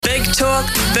talk,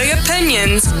 big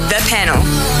opinions, the panel.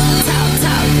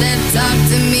 Talk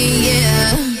to me,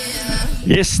 yeah.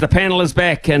 Yes, the panel is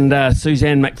back, and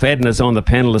Suzanne McFadden is on the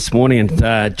panel this morning,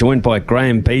 and joined by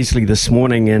Graeme Beasley this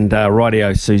morning. And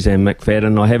rightio, Suzanne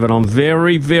McFadden, I have it on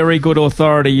very, very good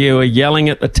authority. You were yelling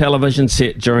at the television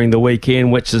set during the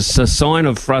weekend, which is a sign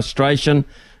of frustration.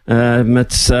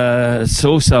 It's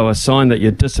also a sign that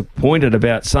you're disappointed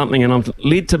about something, and I'm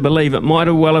led to believe it might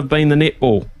well have been the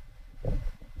netball.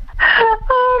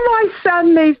 Oh, my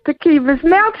son needs to keep his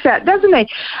mouth shut, doesn't he?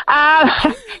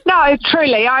 No,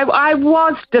 truly, I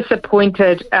was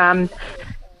disappointed,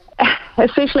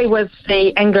 especially with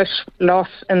the English loss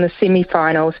in the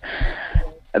semi-finals.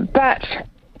 But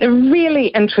really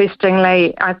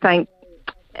interestingly, I think,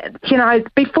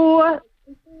 before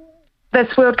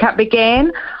this World Cup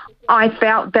began, I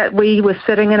felt that we were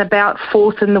sitting in about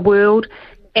fourth in the world,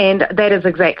 and that is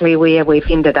exactly where we've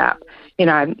ended up.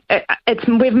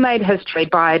 We've made history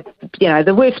by,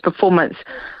 the worst performance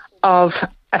of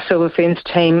a Silver Ferns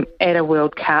team at a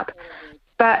World Cup.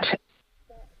 But,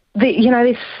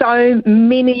 there's so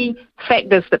many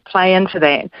factors that play into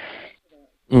that.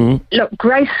 Mm-hmm. Look,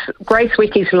 Grace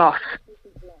Wicky's loss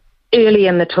early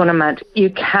in the tournament,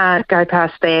 you can't go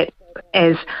past that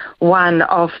as one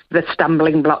of the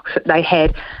stumbling blocks that they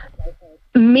had,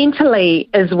 mentally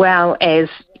as well as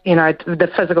the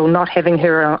physical, not having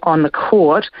her on the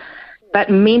court. But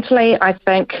mentally, I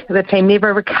think the team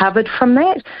never recovered from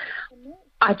that.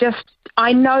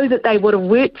 I know that they would have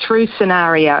worked through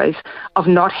scenarios of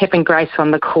not having Grace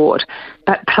on the court,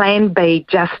 but Plan B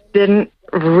just didn't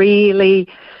really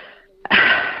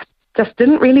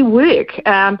work.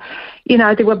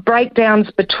 There were breakdowns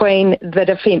between the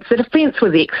defence. The defence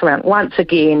was excellent. Once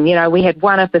again, we had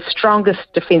one of the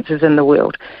strongest defences in the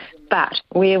world. But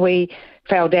where we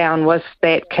fell down was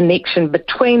that connection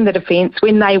between the defence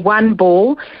when they won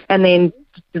ball and then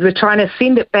were trying to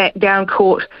send it back down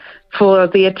court for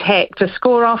the attack to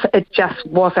score off. It just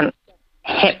wasn't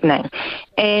happening.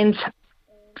 And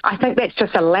I think that's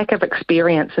just a lack of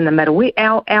experience in the middle.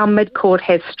 Our mid-court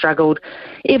has struggled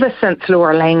ever since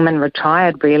Laura Langman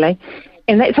retired, really.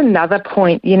 And that's another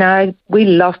point. We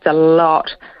lost a lot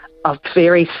of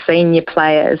very senior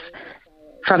players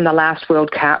from the last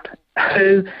World Cup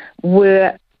who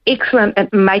were excellent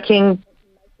at making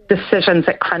decisions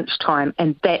at crunch time,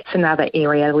 and that's another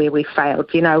area where we failed.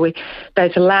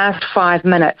 Those last 5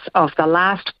 minutes of the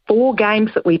last 4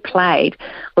 games that we played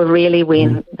were really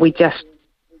when we just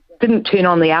didn't turn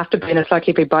on the afterburners like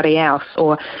everybody else,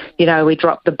 or, we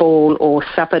dropped the ball or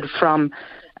suffered from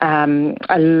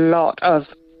a lot of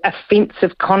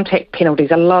offensive contact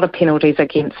penalties, a lot of penalties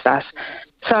against us.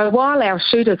 So while our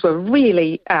shooters were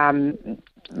really,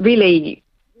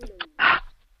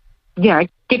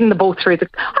 getting the ball through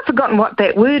I've forgotten what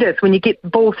that word is when you get the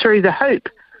ball through the hoop.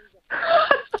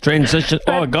 Transition.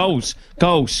 Goals.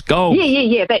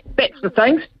 Yeah. That's the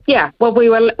things. Yeah. Well, we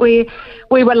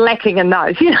were lacking in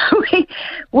those.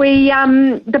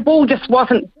 The ball just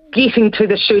wasn't getting to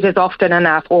the shooters often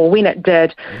enough, or when it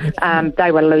did,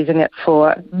 they were losing it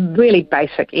for really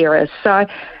basic errors. So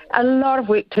a lot of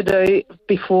work to do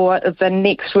before the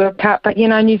next World Cup. But,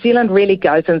 New Zealand really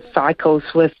goes in cycles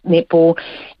with netball,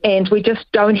 and we just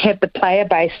don't have the player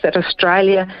base that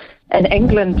Australia and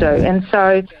England do. And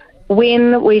so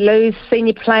when we lose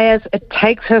senior players, it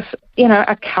takes us,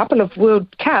 a couple of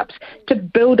World Cups to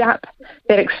build up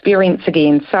that experience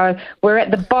again. So we're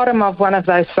at the bottom of one of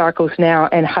those cycles now,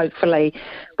 and hopefully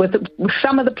with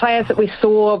some of the players that we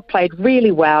saw played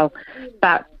really well,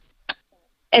 but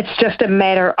it's just a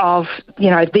matter of,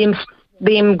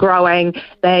 them growing,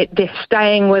 they're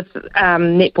staying with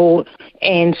netball,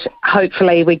 and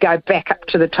hopefully we go back up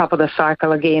to the top of the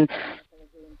cycle again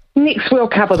next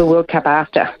World Cup or the World Cup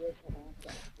after.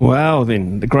 Well,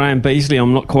 then, the Graeme Beasley,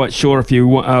 I'm not quite sure if you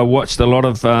watched a lot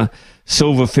of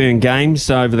Silver Fern games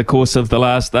over the course of the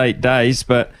last 8 days,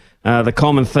 but the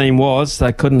common theme was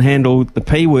they couldn't handle the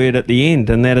P word at the end,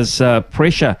 and that is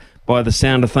pressure by the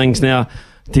sound of things. Now,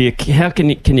 how can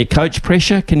you coach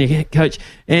pressure? Can you coach?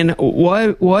 And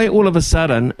why all of a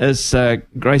sudden is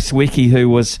Grace Wicky, who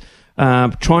was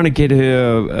trying to get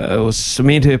her or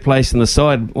cement her place in the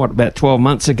side, about 12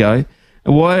 months ago,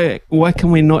 why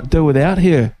can we not do without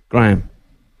her, Graeme?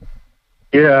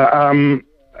 Yeah,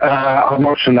 I've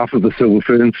watched enough of the Silver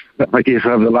Ferns, I guess,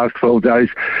 over the last 12 days.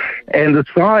 And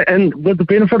with the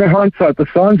benefit of hindsight, the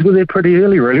signs were there pretty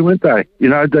early, really, weren't they?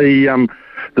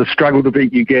 The struggle to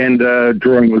beat Uganda,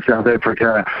 drawing with South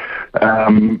Africa,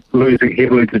 losing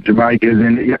heavily to Jamaica,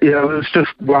 and it was just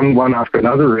one after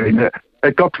another, really.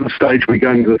 It got to the stage where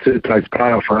going to the third place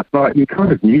playoff last night, and you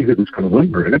kind of knew who was going to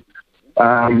win, really.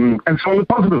 And so on the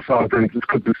positive side of things, it's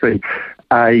good to see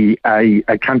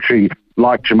a country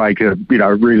like Jamaica,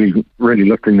 really, really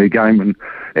lifting their game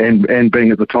and being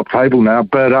at the top table now.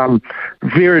 But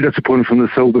very disappointed from the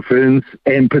Silver Ferns,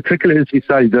 and particularly, as you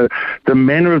say, the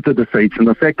manner of the defeats and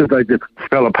the fact that they just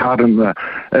fell apart in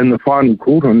the final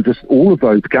quarter and just all of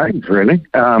those games, really.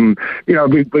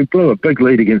 We blew a big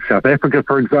lead against South Africa,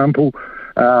 for example,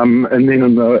 and then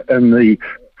in the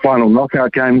final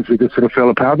knockout games, we just sort of fell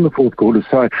apart in the fourth quarter.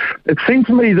 So it seemed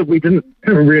to me that we didn't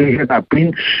really have our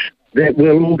bench that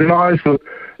well organised. It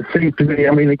seemed to me,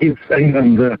 against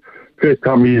England, the first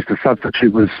time we used a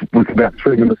substitute was about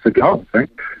 3 minutes ago, I think.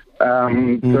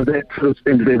 So that sort of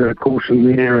seemed to be a bit of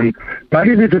caution there, and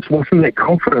maybe there just wasn't that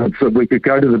confidence that we could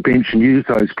go to the bench and use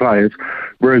those players,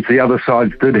 whereas the other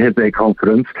sides did have that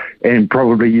confidence and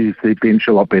probably used their bench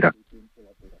a lot better.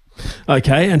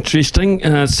 Okay, interesting.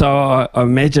 So I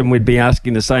imagine we'd be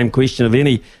asking the same question of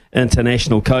any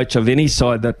international coach of any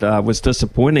side that was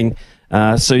disappointing.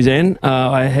 Suzanne,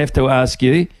 I have to ask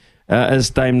you, is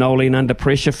Dame Noeline under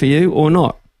pressure for you or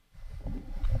not?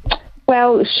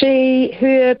 Well,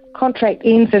 her contract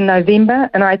ends in November,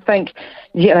 and I think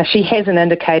she hasn't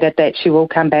indicated that she will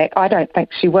come back. I don't think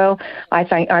she will. I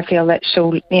feel that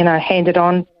she'll hand it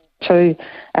on to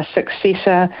a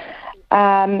successor.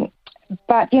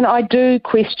 But I do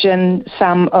question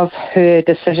some of her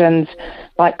decisions,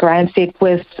 like Graeme said,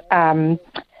 with the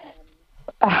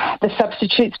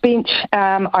substitutes bench.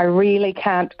 I really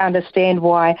can't understand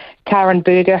why Karen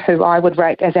Berger, who I would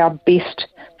rate as our best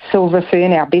Silver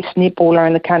Fern, our best netballer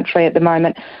in the country at the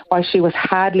moment, why she was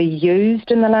hardly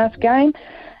used in the last game.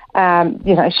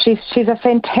 She's a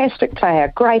fantastic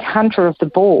player, great hunter of the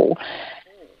ball.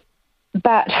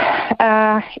 But,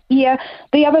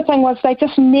 the other thing was they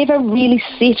just never really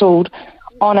settled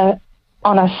on a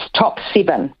top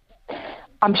 7.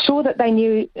 I'm sure that they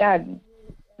knew,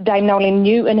 Dame Noeline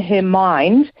knew in her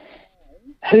mind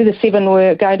who the 7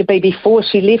 were going to be before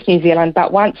she left New Zealand,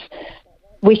 but once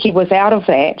Wiki was out of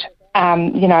that,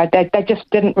 they just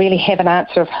didn't really have an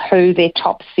answer of who their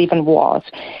top 7 was.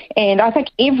 And I think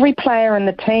every player in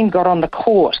the team got on the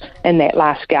court in that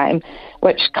last game,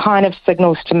 which kind of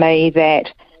signals to me that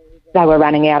they were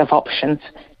running out of options.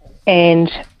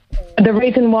 And the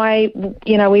reason why,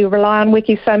 we rely on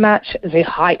Wiki so much is her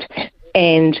height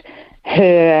and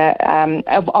her,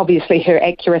 obviously her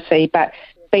accuracy, but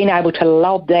being able to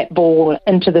lob that ball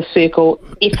into the circle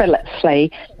effortlessly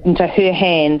into her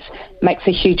hands makes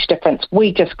a huge difference.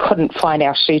 We just couldn't find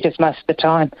our shooters most of the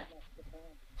time.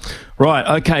 Right,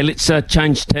 okay, let's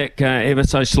change tack ever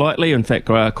so slightly, in fact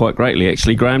quite greatly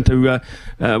actually, Graeme, to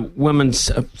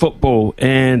women's football,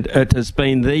 and it has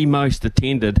been the most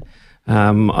attended,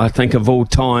 I think, of all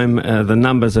time. The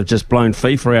numbers have just blown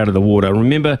FIFA out of the water.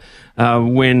 Remember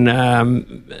when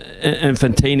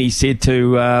Infantini said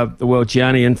to the world,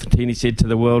 Gianni Infantini said to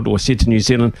the world, or said to New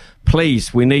Zealand,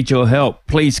 please, we need your help,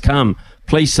 please come,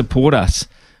 please support us.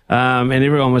 And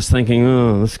everyone was thinking,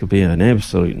 this could be an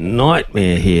absolute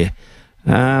nightmare here.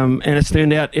 And it's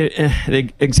turned out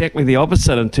exactly the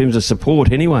opposite in terms of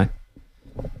support anyway.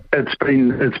 It's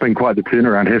been quite the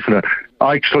turnaround, hasn't it?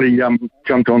 I actually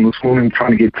jumped on this morning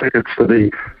trying to get tickets for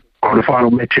the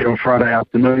quarter-final match here on Friday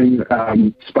afternoon,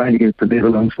 Spain against the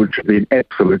Netherlands, which would be an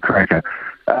absolute cracker.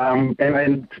 And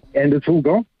it's all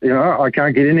gone. I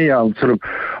can't get any. I'm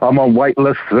on wait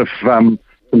lists if some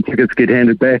tickets get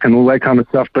handed back and all that kind of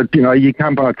stuff. But you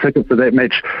can't buy a ticket for that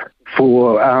match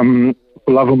for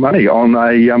love or money on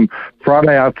a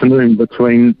Friday afternoon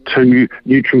between two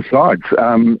neutral sides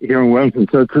here in Wellington.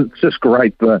 So it's just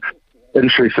great, the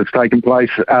interest that's taken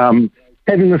place.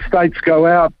 Having the states go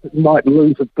out might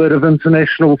lose a bit of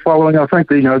international following. I think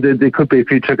there could be a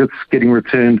few tickets getting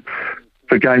returned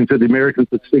for games that the Americans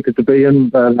expected to be in,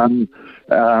 but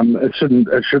it shouldn't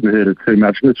hurt it too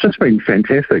much. And it's just been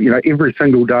fantastic. Every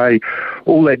single day,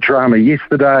 all that drama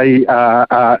yesterday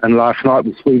and last night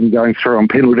with Sweden going through on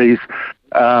penalties.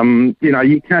 You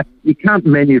can't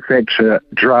manufacture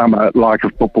drama like a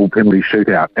football penalty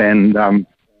shootout, and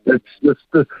this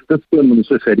tournament's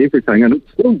just had everything, and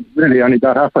it's still really only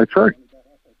about halfway through.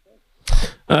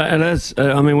 It is.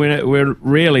 We're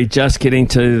really just getting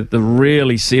to the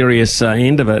really serious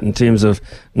end of it in terms of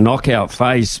knockout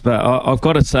phase. But I've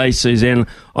got to say, Suzanne,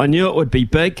 I knew it would be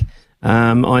big.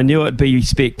 I knew it would be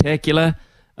spectacular.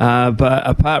 But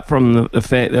apart from the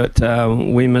fact that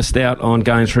we missed out on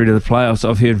going through to the playoffs,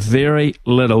 I've heard very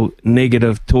little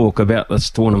negative talk about this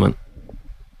tournament.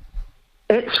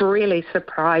 It's really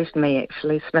surprised me,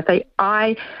 actually, Smithy.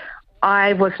 I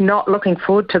was not looking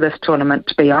forward to this tournament,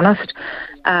 to be honest.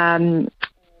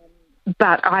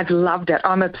 But I've loved it.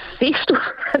 I'm obsessed with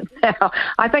it now.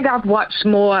 I think I've watched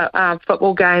more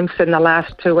football games in the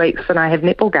last 2 weeks than I have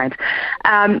netball games.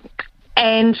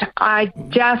 And I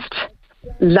just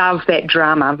love that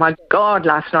drama. My God,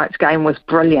 last night's game was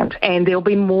brilliant. And there'll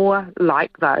be more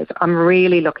like those. I'm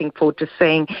really looking forward to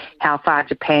seeing how far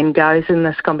Japan goes in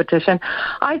this competition.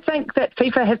 I think that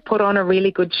FIFA have put on a really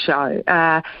good show.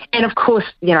 And of course,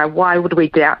 why would we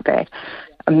doubt that?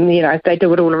 They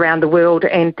do it all around the world,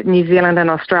 and New Zealand and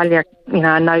Australia,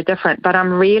 are no different. But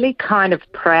I'm really kind of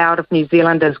proud of New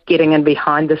Zealanders getting in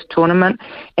behind this tournament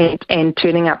and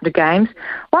turning up the games.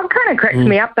 What kind of cracks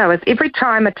me up, though, is every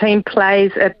time a team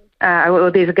plays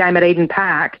or there's a game at Eden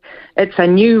Park, it's a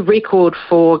new record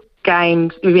for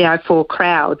games, for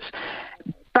crowds.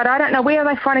 But I don't know, where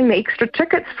are they finding the extra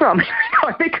tickets from?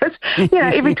 Because,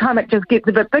 every time it just gets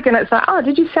a bit big and it's like, oh,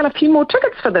 did you sell a few more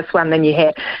tickets for this one than you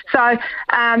had? So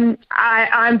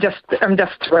I'm just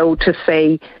thrilled to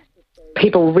see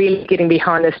people really getting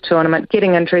behind this tournament,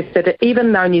 getting interested.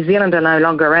 Even though New Zealand are no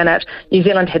longer in it, New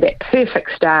Zealand had that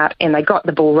perfect start and they got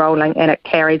the ball rolling, and it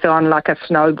carries on like a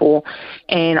snowball.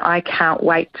 And I can't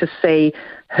wait to see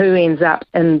who ends up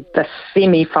in the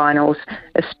semi-finals,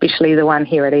 especially the one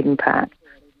here at Eden Park.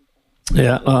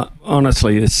 Yeah,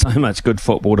 honestly, there's so much good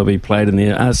football to be played in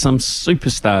there. Some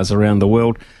superstars around the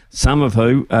world, some of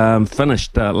who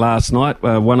finished last night.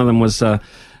 One of them was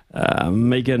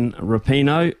Megan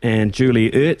Rapinoe and Julie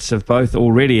Ertz have both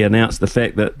already announced the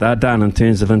fact that they're done in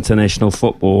terms of international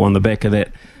football on the back of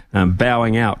that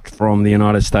bowing out from the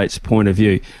United States point of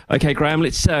view. Okay, Graeme,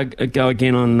 let's go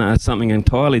again on something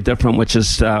entirely different, which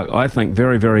is, I think,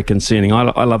 very, very concerning.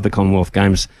 I love the Commonwealth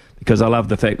Games because I love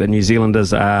the fact that New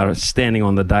Zealanders are standing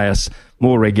on the dais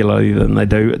more regularly than they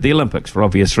do at the Olympics for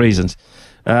obvious reasons.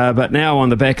 But now on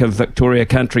the back of Victoria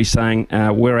Country saying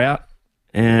we're out,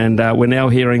 and we're now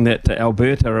hearing that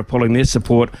Alberta are pulling their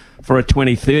support for a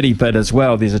 2030 bid as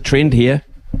well. There's a trend here.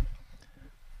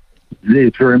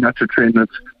 There's very much a trend.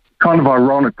 It's kind of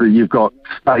ironic that you've got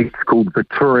states called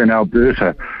Victoria and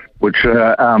Alberta, which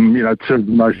are, two of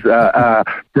the most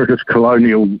British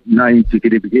colonial names you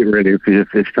could ever get, really, if you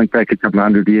think back a couple of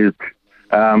hundred years.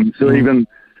 So even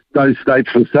those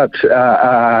states with such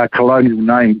colonial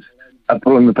names are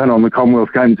pulling the pin on the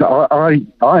Commonwealth Games. I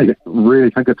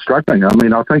really think it's struggling. I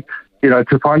mean, I think,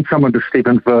 to find someone to step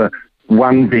in for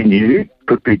one venue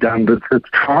could be done, but it's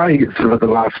trying sort of at the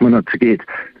last minute to get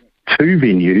two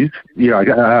venues,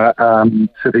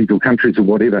 cities or countries or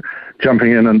whatever,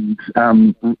 jumping in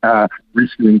and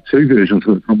rescuing two versions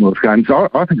of the Commonwealth Games.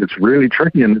 I think it's really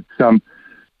tricky, and it's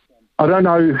I don't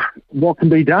know what can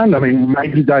be done. I mean,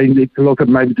 maybe they need to look at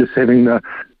maybe just having the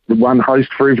one host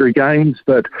for every Games,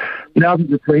 but now that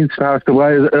the Queen's passed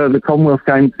away, the Commonwealth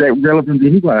Games, they're relevant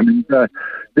anyway. I mean,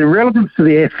 they're relevant to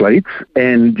the athletes,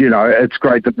 and, it's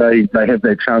great that they have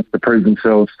that chance to prove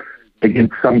themselves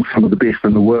against some of the best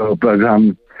in the world. But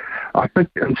I think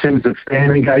in terms of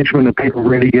fan engagement and people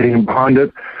really getting behind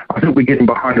it, I think we're getting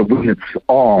behind it when it's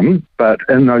on, but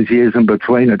in those years in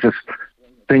between, it just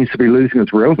seems to be losing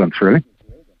its relevance, really.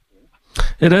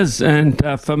 It is, and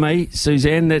for me,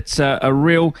 Suzanne, that's a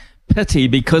real pity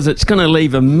because it's going to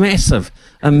leave a massive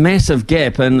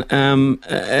gap in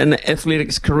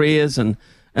athletics careers and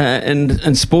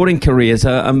sporting careers.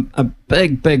 A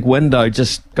big window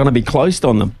just going to be closed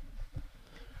on them.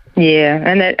 Yeah,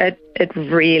 and it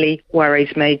really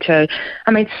worries me too.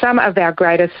 I mean, some of our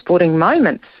greatest sporting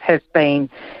moments have been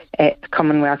at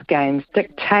Commonwealth Games.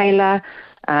 Dick Taylor,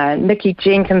 Nikki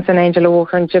Jenkins and Angela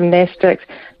Walker in gymnastics,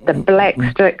 the Black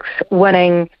Sticks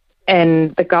winning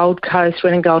in the Gold Coast,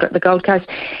 winning gold at the Gold Coast.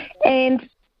 And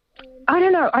I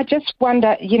don't know, I just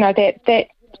wonder, that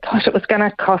gosh, it was going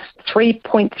to cost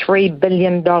 $3.3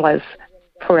 billion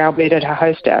for Alberta to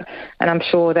host it, and I'm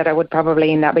sure that it would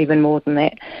probably end up even more than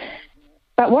that.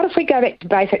 But what if we go back to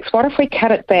basics? What if we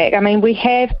cut it back? I mean, we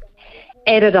have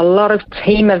added a lot of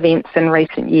team events in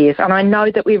recent years, and I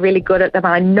know that we're really good at them.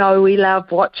 I know we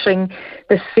love watching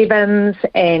the Sevens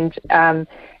and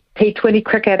T20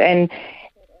 cricket and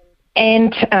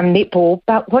netball,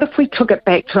 but what if we took it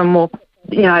back to a more,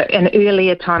 an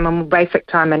earlier time, a more basic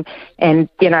time, and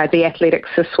the athletics,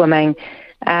 the swimming.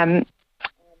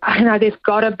 I don't know, there's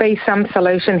got to be some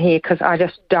solution here because I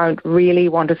just don't really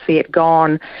want to see it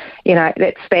gone.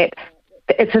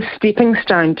 It's a stepping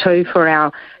stone too for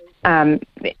our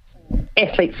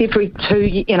athletes every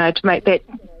to make that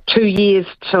 2 years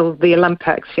till the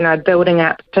Olympics, building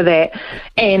up to that.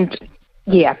 And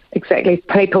yeah, exactly.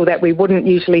 People that we wouldn't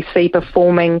usually see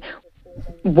performing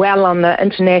well on the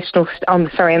on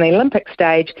the Olympic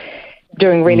stage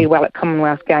doing really well at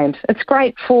Commonwealth Games. It's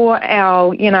great for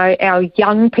our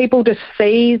young people to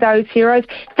see those heroes.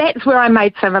 That's where I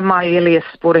made some of my earliest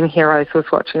sporting heroes, was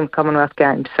watching Commonwealth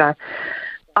Games. So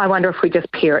I wonder if we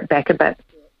just pare it back a bit.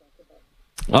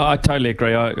 Oh, I totally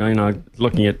agree.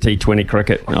 Looking at T20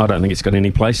 cricket, I don't think it's got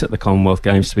any place at the Commonwealth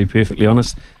Games, to be perfectly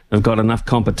honest. They've got enough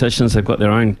competitions. They've got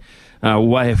their own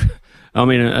way of...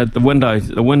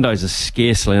 the windows are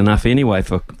scarcely enough anyway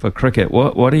for cricket.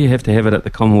 Why do you have to have it at the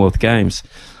Commonwealth Games?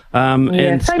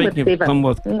 And speaking of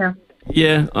Commonwealth...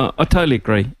 Yeah, I totally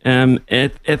agree.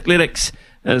 Athletics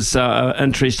is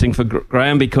interesting for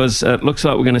Graeme, because it looks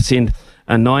like we're going to send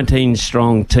a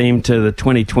 19-strong team to the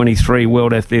 2023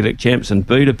 World Athletic Champs in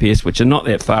Budapest, which are not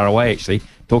that far away, actually.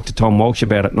 Talked to Tom Walsh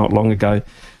about it not long ago.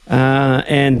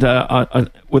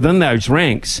 Within those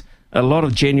ranks, a lot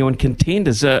of genuine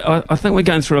contenders. I think we're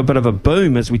going through a bit of a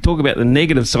boom as we talk about the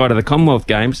negative side of the Commonwealth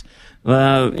Games.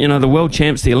 The World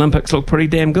Champs, the Olympics, look pretty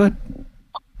damn good.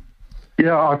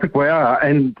 Yeah, I think we are.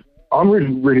 And I'm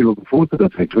really, really looking forward to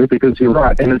this, actually, because you're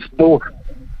right. And it's more...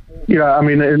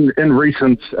 in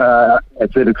recent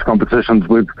athletics competitions,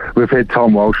 we've had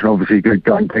Tom Walsh, and obviously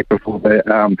going back before that,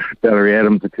 Valerie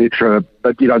Adams, etc.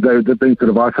 But they've been sort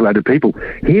of isolated people.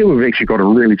 Here we've actually got a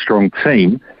really strong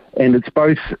team, and it's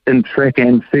both in track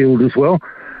and field as well.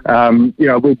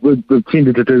 We've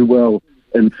tended to do well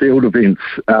in field events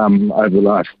over the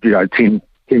last 10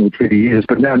 or 20 years,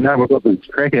 but now we've got these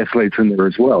track athletes in there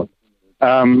as well.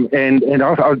 And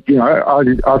I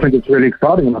think it's really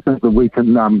exciting, and I think that we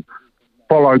can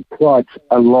follow quite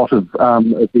a lot of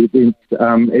the events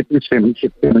at this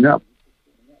championship coming up.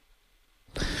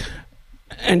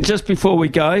 And just before we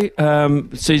go,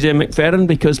 Suzanne McFadden,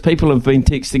 because people have been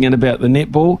texting in about the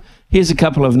netball, here's a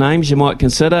couple of names you might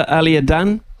consider. Alia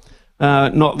Dunn,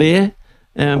 not there.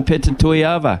 Peta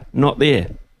Tuiava, not there.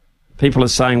 People are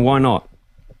saying, why not?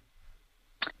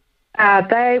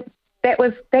 That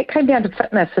came down to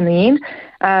fitness in the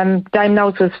end. Dame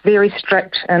Knowles was very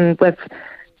strict, and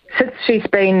since she's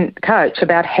been coach,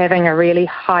 about having a really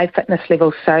high fitness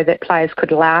level so that players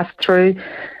could last through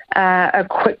a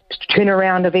quick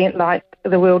turnaround event like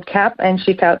the World Cup, and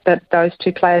she felt that those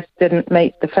two players didn't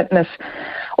meet the fitness.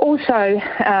 Also,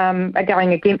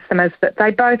 going against them is that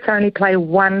they both only play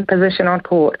one position on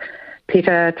court.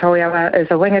 Peta Tuiava is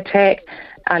a wing attack,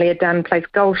 Alia Dunn plays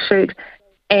goal shoot,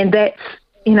 and that's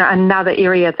another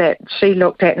area that she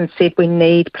looked at and said we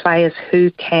need players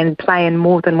who can play in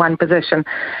more than one position.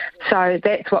 So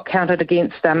that's what counted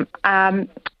against them.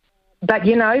 But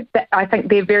I think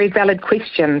they're very valid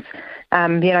questions.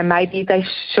 Maybe they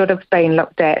should have been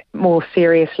looked at more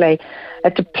seriously.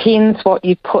 It depends where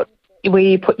you put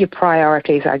your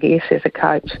priorities, I guess, as a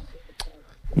coach.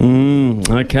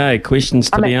 Okay, questions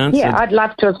to be answered. Yeah, I'd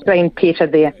love to have seen Peter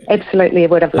there. Absolutely, I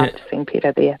would have loved to have seen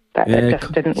Peter there, but it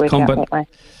just didn't work out that way.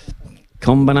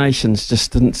 Combinations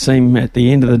just didn't seem, at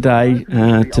the end of the day,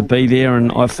 to be there,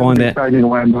 and I find that... Fading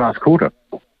away in the last quarter.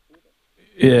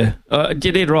 Yeah, you're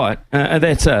dead right.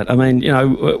 That's it. I mean,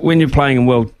 when you're playing in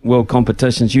world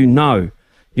competitions, the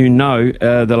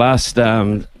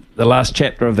last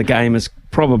chapter of the game is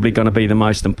probably going to be the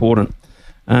most important.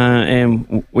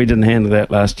 And we didn't handle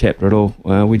that last chapter at all.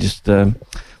 We just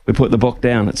we put the book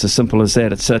down. It's as simple as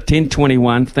that. It's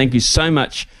 10:21. Thank you so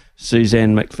much,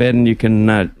 Suzanne McFadden. You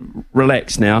can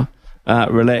relax now.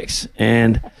 Relax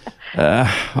and I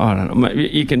don't know.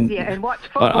 You can and watch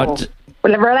football.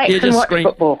 Relax and watch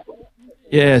football.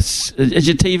 Yes. Has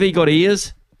your TV got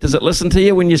ears? Does it listen to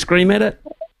you when you scream at it?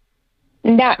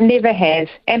 No, never has.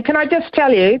 And can I just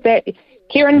tell you that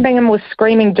Kieran Bingham was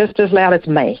screaming just as loud as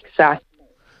me. So.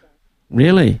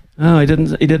 Really? Oh, he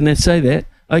didn't say that.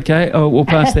 Okay, we'll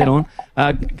pass that on.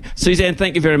 Suzanne,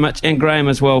 thank you very much, and Graeme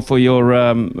as well, for your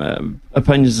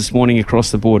opinions this morning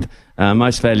across the board.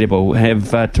 Most valuable.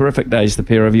 Have terrific days, the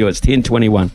pair of you. It's 10:21.